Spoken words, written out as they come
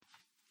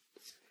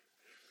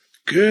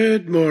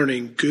Good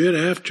morning, good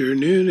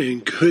afternoon,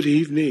 and good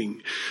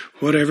evening.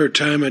 Whatever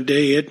time of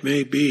day it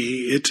may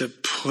be, it's a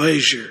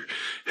pleasure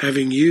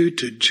having you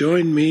to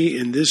join me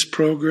in this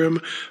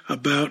program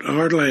about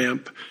our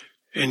lamp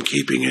and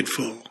keeping it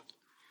full.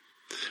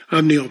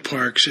 I'm Neil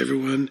Parks,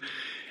 everyone,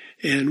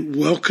 and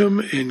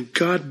welcome and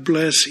God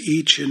bless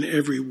each and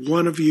every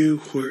one of you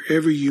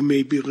wherever you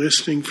may be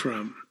listening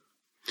from.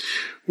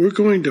 We're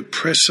going to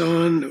press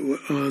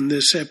on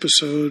this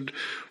episode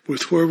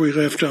with where we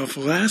left off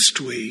last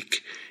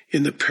week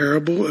in the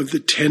parable of the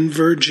 10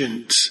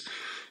 virgins,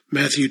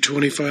 Matthew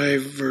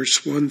 25,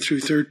 verse 1 through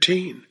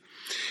 13.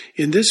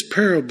 In this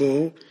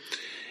parable,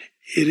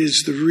 it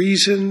is the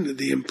reason,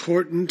 the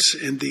importance,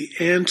 and the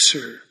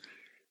answer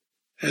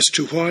as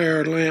to why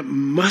our lamp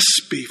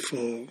must be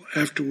full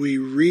after we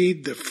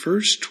read the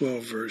first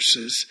 12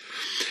 verses.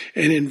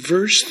 And in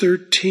verse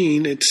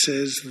 13, it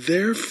says,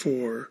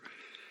 "Therefore,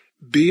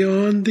 be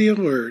on the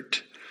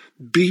alert,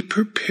 be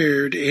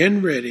prepared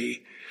and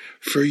ready,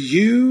 for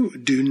you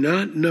do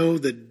not know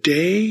the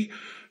day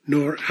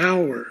nor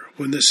hour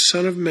when the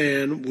Son of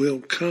Man will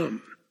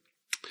come."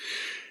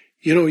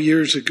 You know,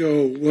 years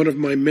ago, one of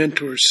my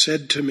mentors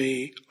said to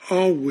me,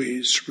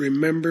 "Always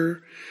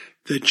remember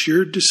that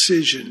your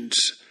decisions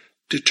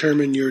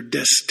determine your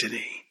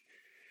destiny."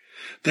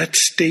 That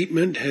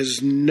statement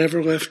has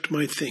never left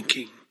my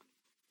thinking.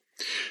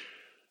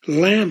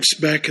 Lamps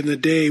back in the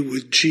day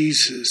with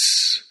Jesus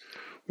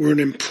were an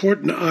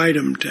important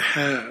item to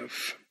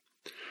have.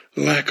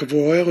 Lack of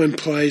oil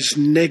implies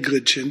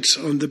negligence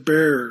on the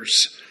bearer's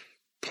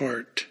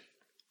part.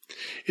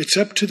 It's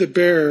up to the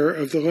bearer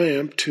of the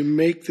lamp to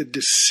make the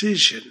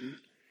decision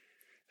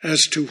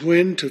as to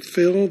when to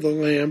fill the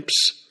lamps.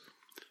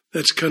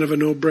 That's kind of a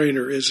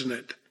no-brainer, isn't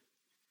it?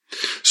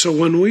 So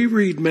when we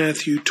read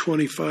Matthew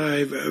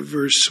 25,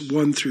 verse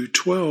 1 through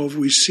 12,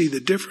 we see the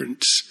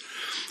difference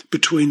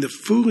between the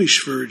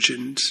foolish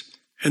virgins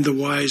and the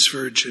wise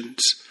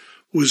virgins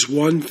was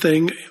one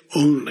thing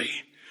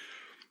only.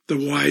 The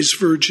wise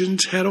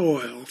virgins had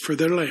oil for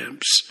their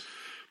lamps,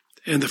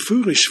 and the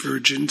foolish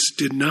virgins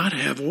did not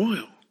have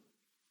oil.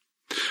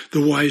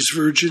 The wise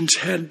virgins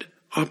had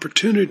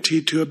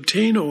opportunity to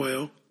obtain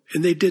oil,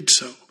 and they did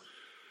so.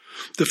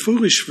 The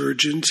foolish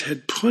virgins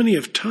had plenty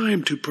of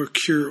time to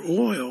procure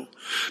oil,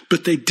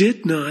 but they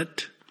did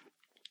not.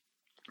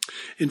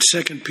 In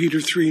 2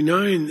 Peter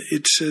 3:9,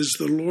 it says,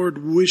 "The Lord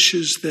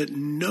wishes that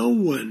no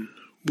one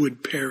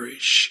would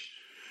perish."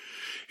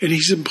 And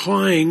he's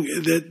implying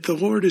that the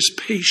Lord is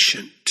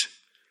patient.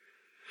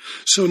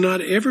 So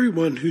not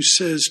everyone who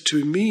says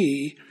to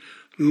me,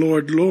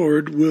 "Lord,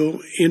 Lord,"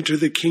 will enter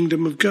the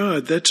kingdom of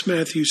God. That's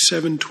Matthew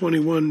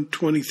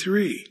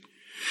 7:21-23.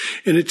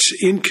 And it's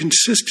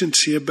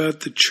inconsistency about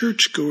the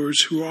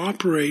churchgoers who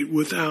operate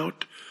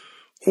without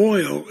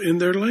oil in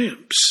their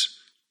lamps.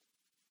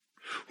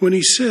 When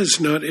he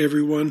says, "Not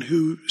everyone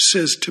who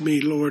says to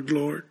me, 'Lord,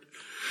 Lord,'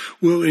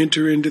 will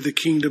enter into the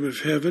kingdom of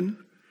heaven,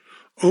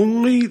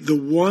 only the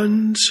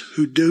ones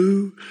who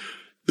do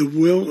the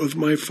will of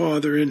my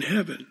Father in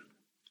heaven.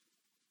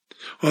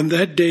 On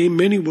that day,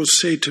 many will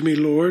say to me,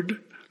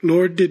 'Lord,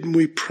 Lord, didn't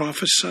we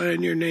prophesy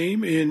in your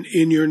name, and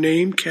in your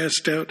name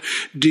cast out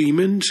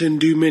demons and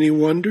do many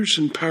wonders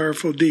and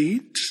powerful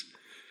deeds?'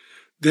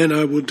 Then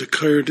I will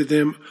declare to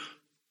them,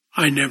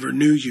 'I never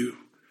knew you.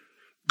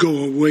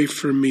 Go away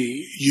from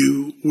me,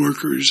 you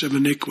workers of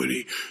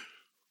iniquity,'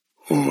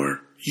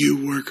 or 'you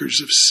workers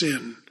of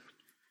sin.'"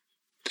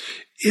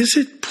 Is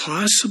it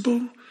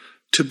possible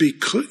to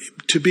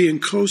be in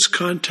close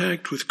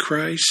contact with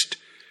Christ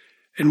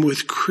and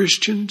with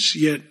Christians,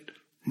 yet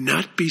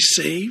not be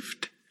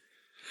saved?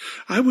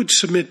 I would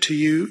submit to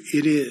you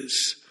it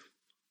is.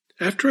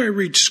 After I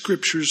read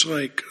scriptures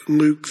like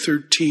Luke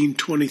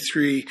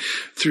 13:23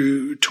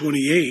 through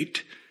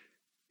 28,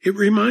 it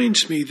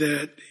reminds me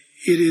that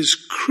it is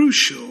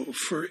crucial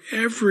for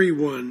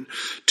everyone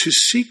to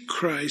seek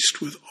Christ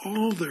with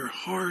all their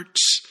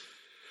hearts,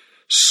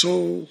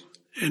 soul,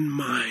 and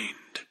mind.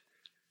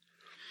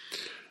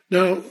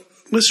 Now,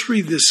 let's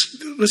read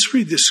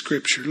this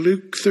scripture,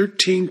 Luke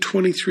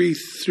 13:23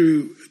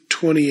 through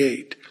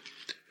 28.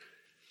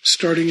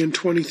 Starting in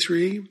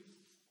 23,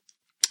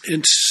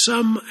 "And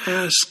someone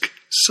asked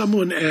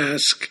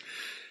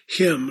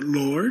him,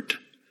 'Lord,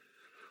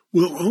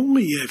 will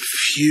only a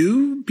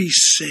few be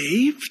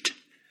saved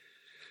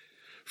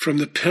from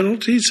the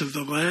penalties of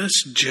the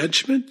last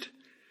judgment?'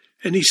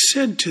 And he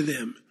said to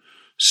them,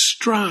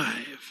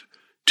 'Strive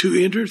to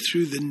enter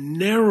through the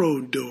narrow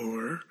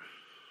door,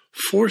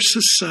 force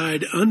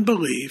aside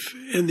unbelief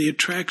and the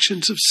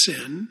attractions of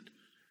sin.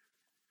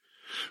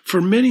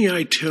 For many,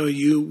 I tell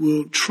you,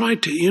 will try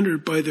to enter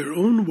by their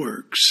own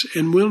works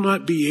and will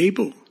not be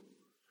able.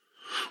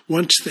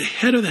 Once the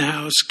head of the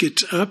house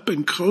gets up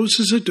and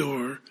closes a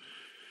door,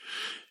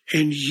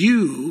 and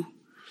you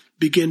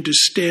begin to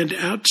stand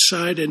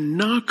outside and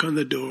knock on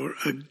the door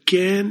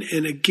again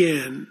and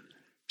again,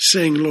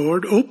 saying,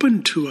 'Lord,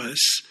 open to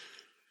us,'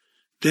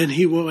 then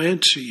he will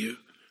answer you,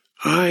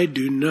 'I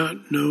do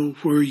not know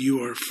where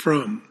you are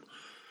from,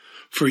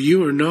 for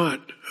you are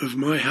not of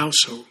my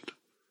household.'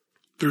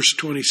 Verse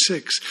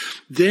 26,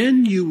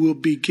 then you will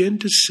begin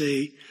to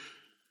say,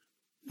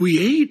 we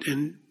ate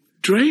and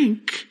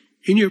drank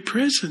in your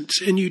presence,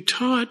 and you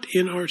taught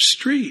in our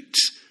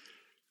streets.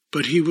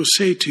 But he will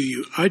say to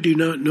you, I do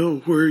not know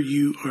where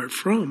you are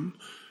from.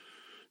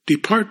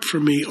 Depart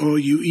from me, all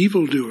you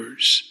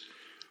evildoers.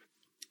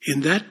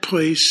 In that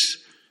place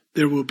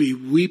there will be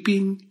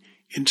weeping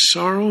and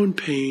sorrow and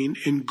pain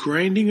and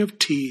grinding of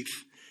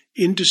teeth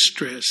in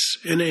distress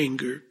and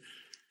anger,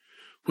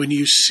 when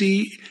you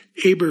see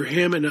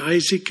Abraham and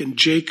Isaac and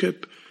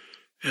Jacob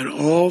and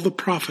all the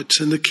prophets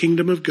in the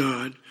kingdom of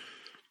God,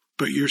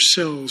 but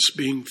yourselves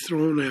being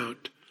thrown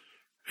out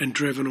and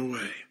driven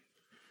away.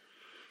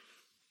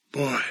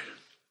 Boy,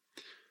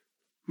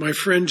 my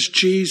friends,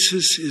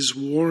 Jesus is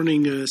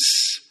warning us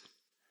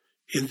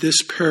in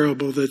this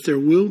parable that there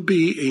will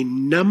be a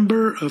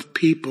number of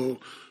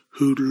people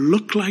who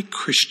look like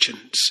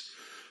Christians,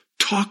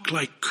 talk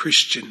like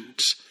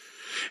Christians,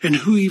 and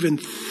who even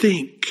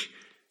think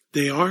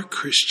they are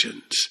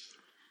Christians,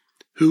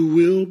 who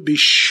will be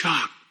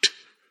shocked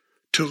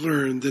to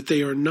learn that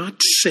they are not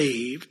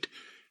saved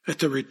at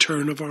the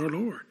return of our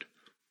Lord.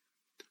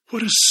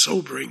 What a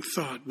sobering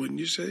thought, wouldn't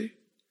you say?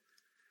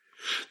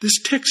 This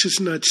text is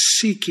not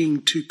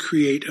seeking to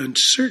create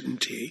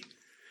uncertainty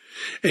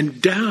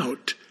and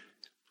doubt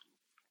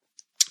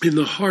in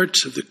the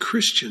hearts of the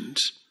Christians,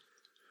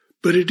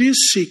 but it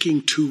is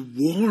seeking to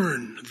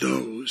warn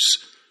those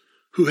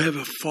who have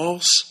a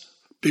false,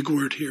 big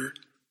word here,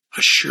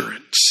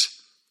 assurance,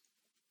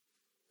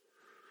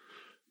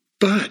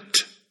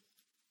 but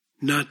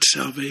not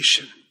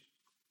salvation.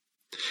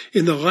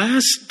 In the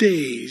last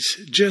days,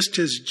 just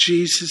as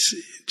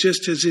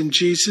in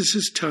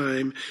Jesus'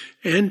 time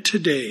and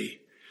today,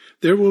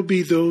 there will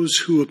be those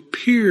who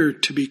appear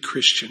to be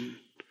Christian,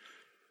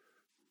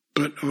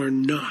 but are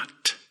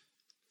not.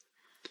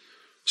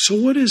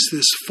 So what is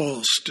this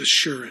false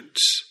assurance?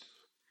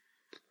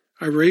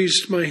 I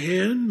raised my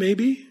hand,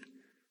 maybe.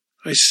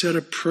 I said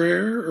a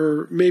prayer,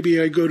 or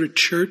maybe I go to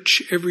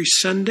church every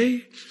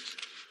Sunday.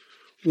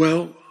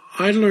 Well,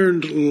 I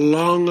learned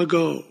long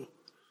ago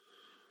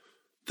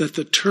that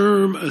the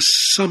term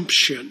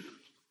assumption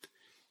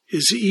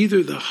is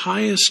either the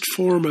highest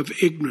form of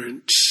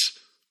ignorance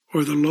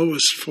or the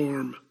lowest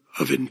form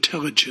of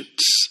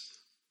intelligence.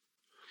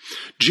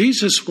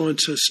 Jesus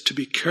wants us to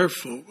be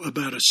careful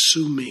about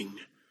assuming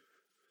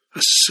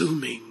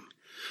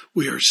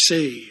we are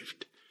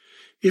saved,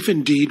 if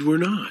indeed we're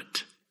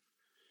not.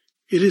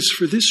 It is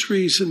for this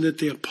reason that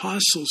the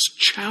apostles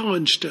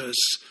challenged us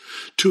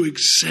to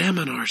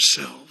examine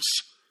ourselves,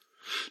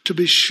 to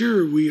be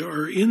sure we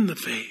are in the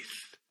faith.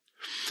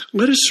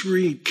 Let us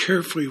read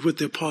carefully what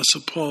the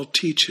Apostle Paul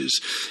teaches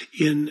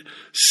in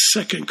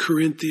 2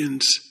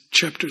 Corinthians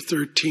chapter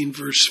 13,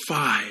 verse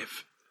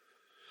 5.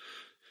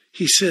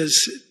 He says,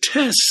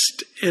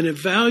 test and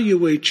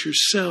evaluate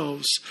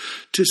yourselves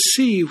to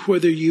see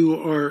whether you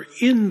are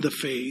in the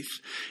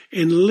faith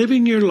and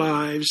living your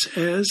lives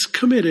as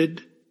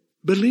committed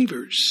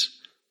believers.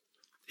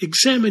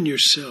 Examine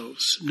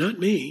yourselves, not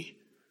me.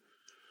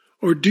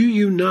 Or do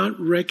you not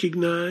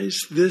recognize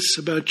this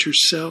about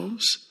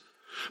yourselves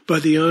by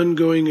the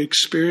ongoing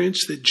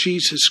experience that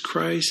Jesus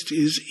Christ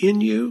is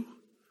in you?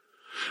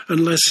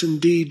 Unless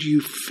indeed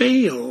you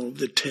fail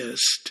the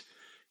test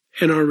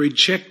and are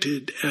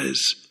rejected as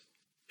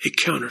a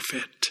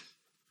counterfeit.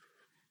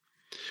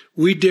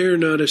 We dare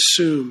not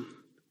assume,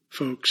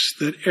 folks,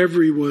 that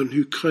everyone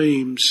who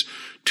claims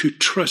to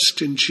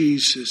trust in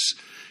Jesus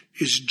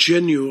is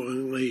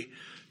genuinely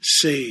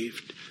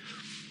saved.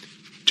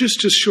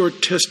 Just a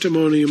short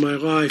testimony of my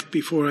life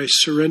before I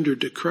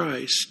surrendered to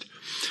Christ.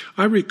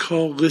 I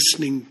recall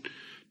listening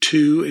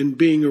to and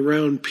being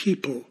around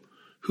people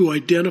who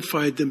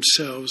identified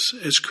themselves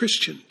as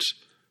Christians,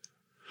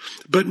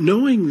 but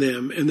knowing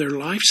them and their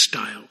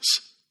lifestyles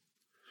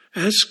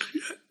as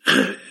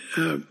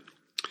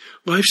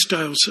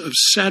lifestyles of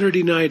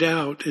Saturday night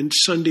out and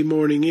Sunday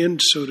morning in,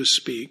 so to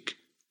speak,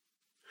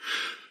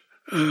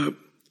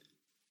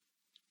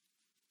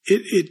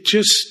 it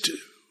just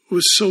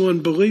was so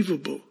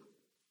unbelievable,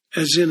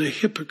 as in a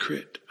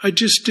hypocrite. I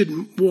just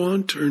didn't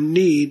want or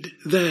need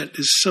that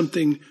as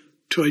something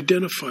to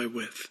identify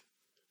with.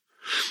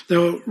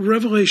 Now,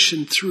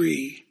 Revelation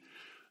 3,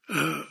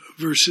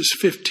 verses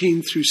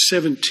 15 through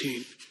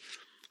 17.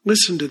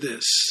 Listen to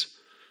this.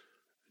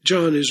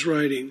 John is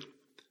writing,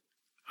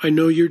 I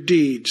know your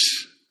deeds,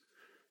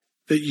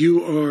 that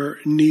you are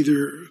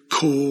neither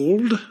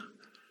cold,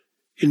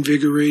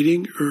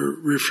 invigorating or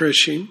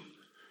refreshing,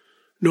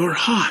 nor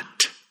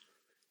hot,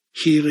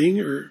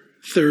 healing or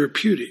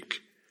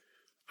therapeutic.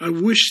 I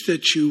wish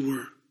that you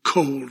were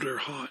cold or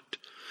hot.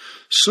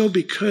 So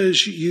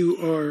because you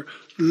are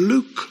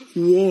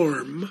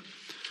lukewarm,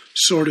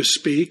 so to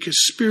speak, is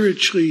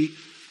spiritually,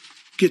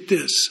 get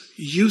this,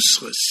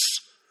 useless,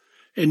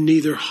 and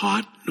neither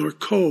hot nor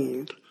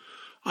cold,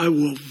 I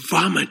will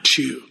vomit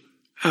you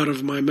out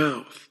of my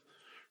mouth,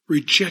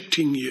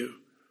 rejecting you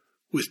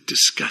with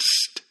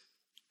disgust.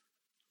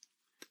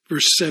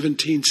 Verse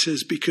 17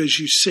 says, because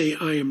you say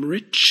I am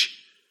rich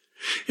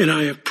And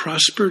I have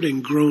prospered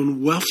and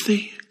grown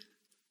wealthy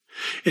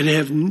and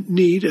have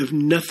need of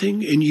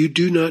nothing, and you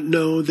do not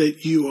know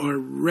that you are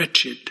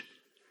wretched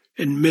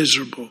and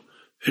miserable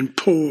and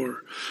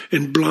poor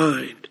and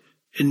blind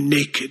and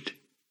naked,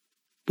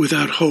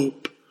 without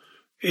hope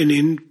and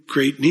in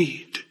great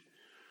need.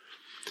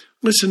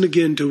 Listen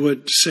again to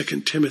what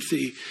 2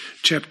 Timothy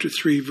chapter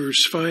 3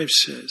 verse 5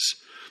 says.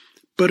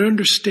 But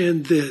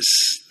understand this,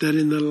 that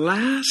in the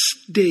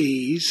last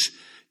days,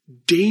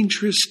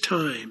 dangerous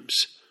times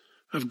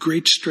of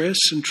great stress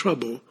and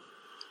trouble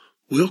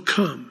will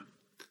come.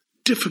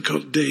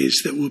 Difficult days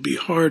that will be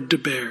hard to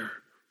bear.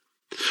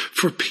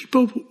 For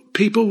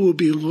people will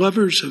be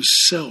lovers of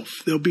self.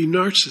 They'll be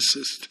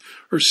narcissists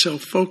or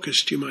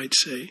self-focused, you might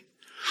say.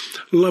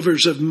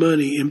 Lovers of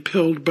money,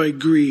 impelled by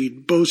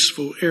greed,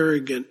 boastful,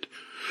 arrogant,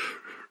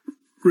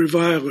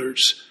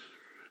 revilers,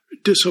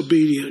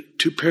 disobedient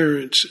to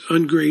parents,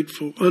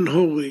 ungrateful,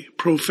 unholy,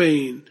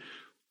 profane.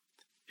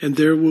 And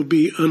there will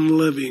be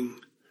unloving,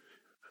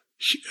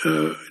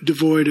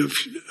 devoid of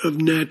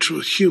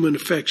natural human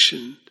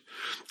affection,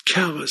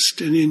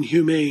 calloused and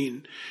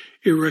inhumane,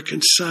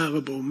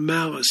 irreconcilable,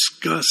 malice,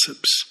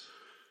 gossips,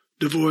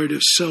 devoid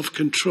of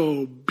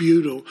self-control,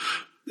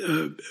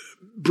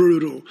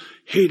 brutal,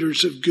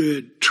 haters of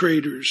good,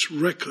 traitors,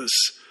 reckless,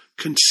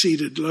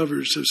 conceited,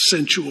 lovers of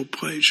sensual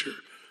pleasure,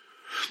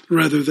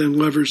 rather than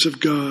lovers of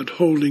God,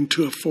 holding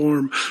to a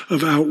form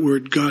of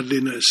outward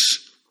godliness.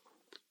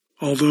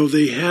 Although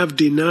they have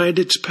denied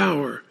its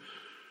power,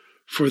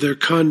 for their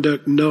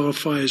conduct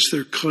nullifies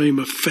their claim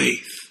of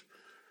faith.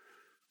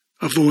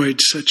 Avoid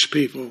such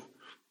people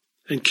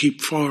and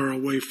keep far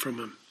away from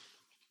them.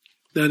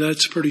 Now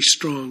that's pretty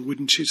strong,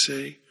 wouldn't you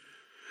say?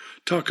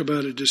 Talk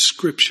about a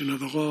description of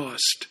the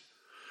lost.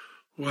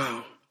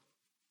 Wow.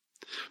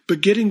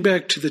 But getting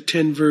back to the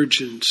 10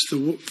 virgins,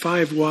 the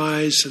 5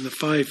 wise and the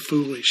 5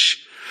 foolish,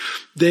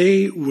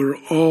 they were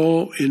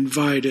all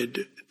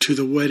invited to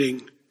the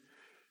wedding.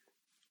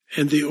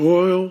 And the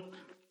oil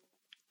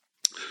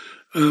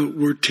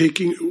we're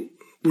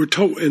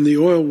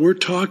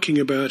talking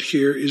about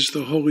here is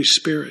the Holy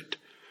Spirit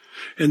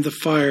and the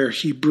fire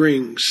he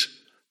brings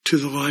to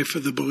the life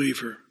of the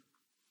believer.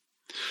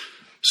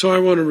 So I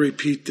want to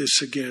repeat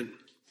this again.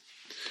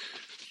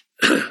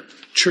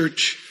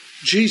 Church,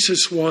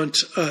 Jesus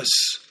wants us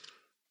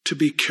to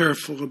be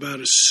careful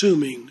about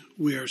assuming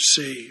we are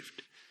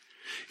saved,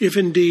 if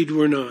indeed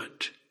we're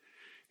not.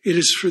 It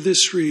is for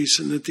this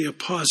reason that the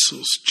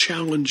apostles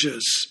challenge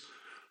us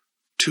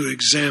to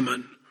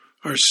examine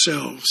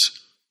ourselves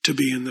to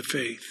be in the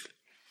faith.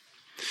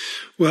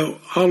 Well,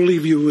 I'll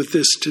leave you with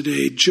this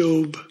today.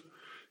 Job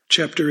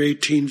chapter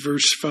 18,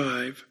 verse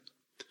 5.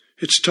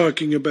 It's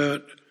talking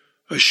about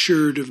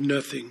assured of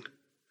nothing.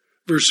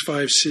 Verse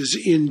 5 says,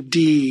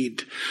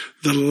 indeed,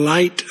 the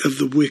light of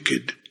the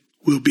wicked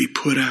will be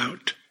put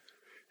out,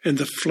 and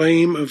the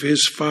flame of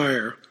his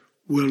fire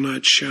will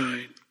not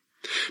shine.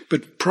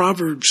 But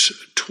Proverbs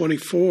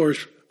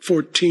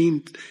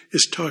 24:14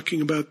 is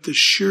talking about the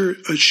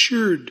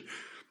assured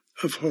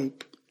of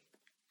hope.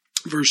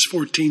 Verse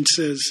 14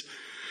 says,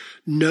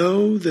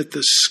 know that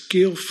the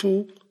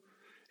skillful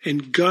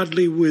and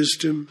godly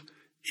wisdom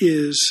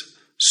is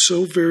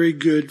so very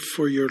good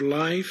for your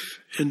life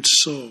and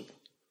soul.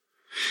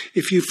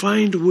 If you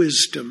find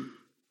wisdom,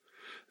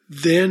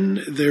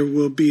 then there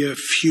will be a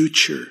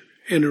future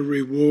and a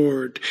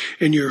reward,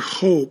 and your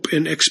hope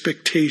and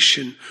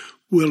expectation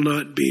will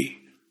not be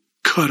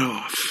cut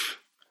off.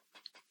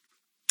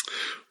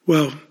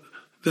 Well,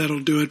 that'll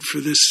do it for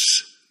this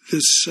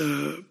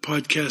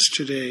podcast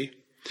today.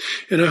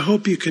 And I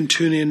hope you can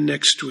tune in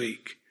next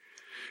week.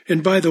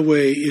 And by the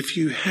way, if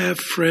you have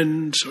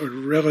friends or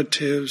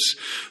relatives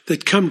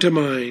that come to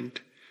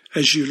mind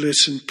as you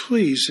listen,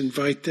 please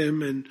invite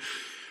them and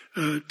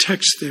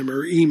text them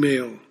or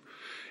email.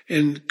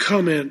 And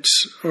comments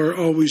are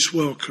always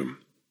welcome,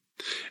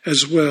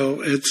 as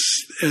well as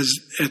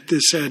at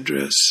this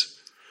address,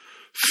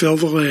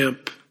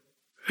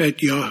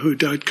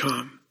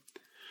 fillthelamp@yahoo.com.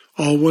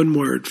 All one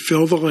word,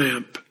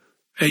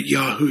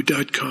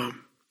 fillthelamp@yahoo.com.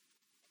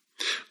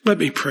 Let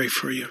me pray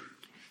for you.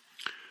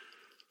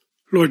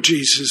 Lord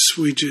Jesus,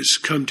 we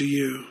just come to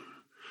you.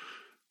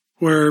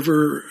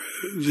 Wherever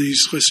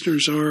these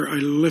listeners are, I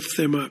lift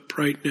them up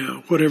right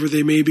now. Whatever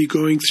they may be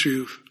going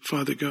through,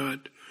 Father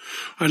God,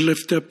 I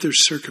lift up their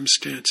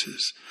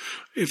circumstances.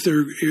 If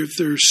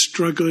they're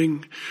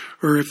struggling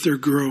or if they're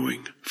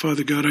growing,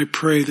 Father God, I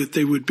pray that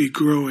they would be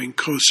growing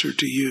closer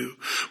to you,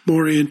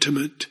 more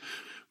intimate,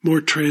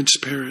 more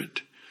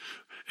transparent,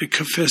 and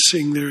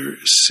confessing their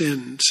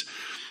sins,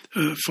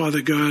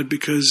 Father God,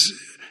 because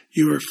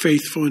you are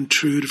faithful and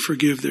true to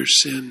forgive their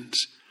sins.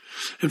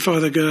 And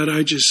Father God,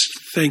 I just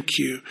thank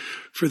you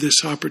for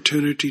this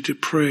opportunity to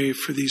pray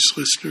for these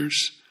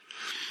listeners.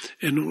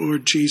 And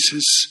Lord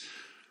Jesus,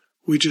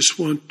 we just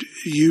want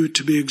you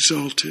to be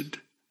exalted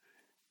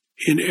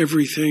in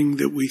everything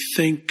that we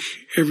think,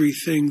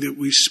 everything that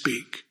we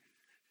speak.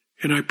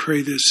 And I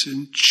pray this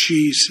in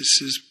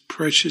Jesus'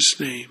 precious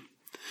name.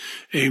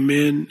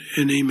 Amen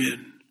and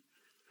amen.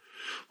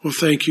 Well,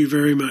 thank you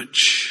very much.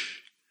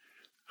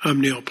 I'm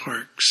Neil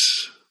Parks.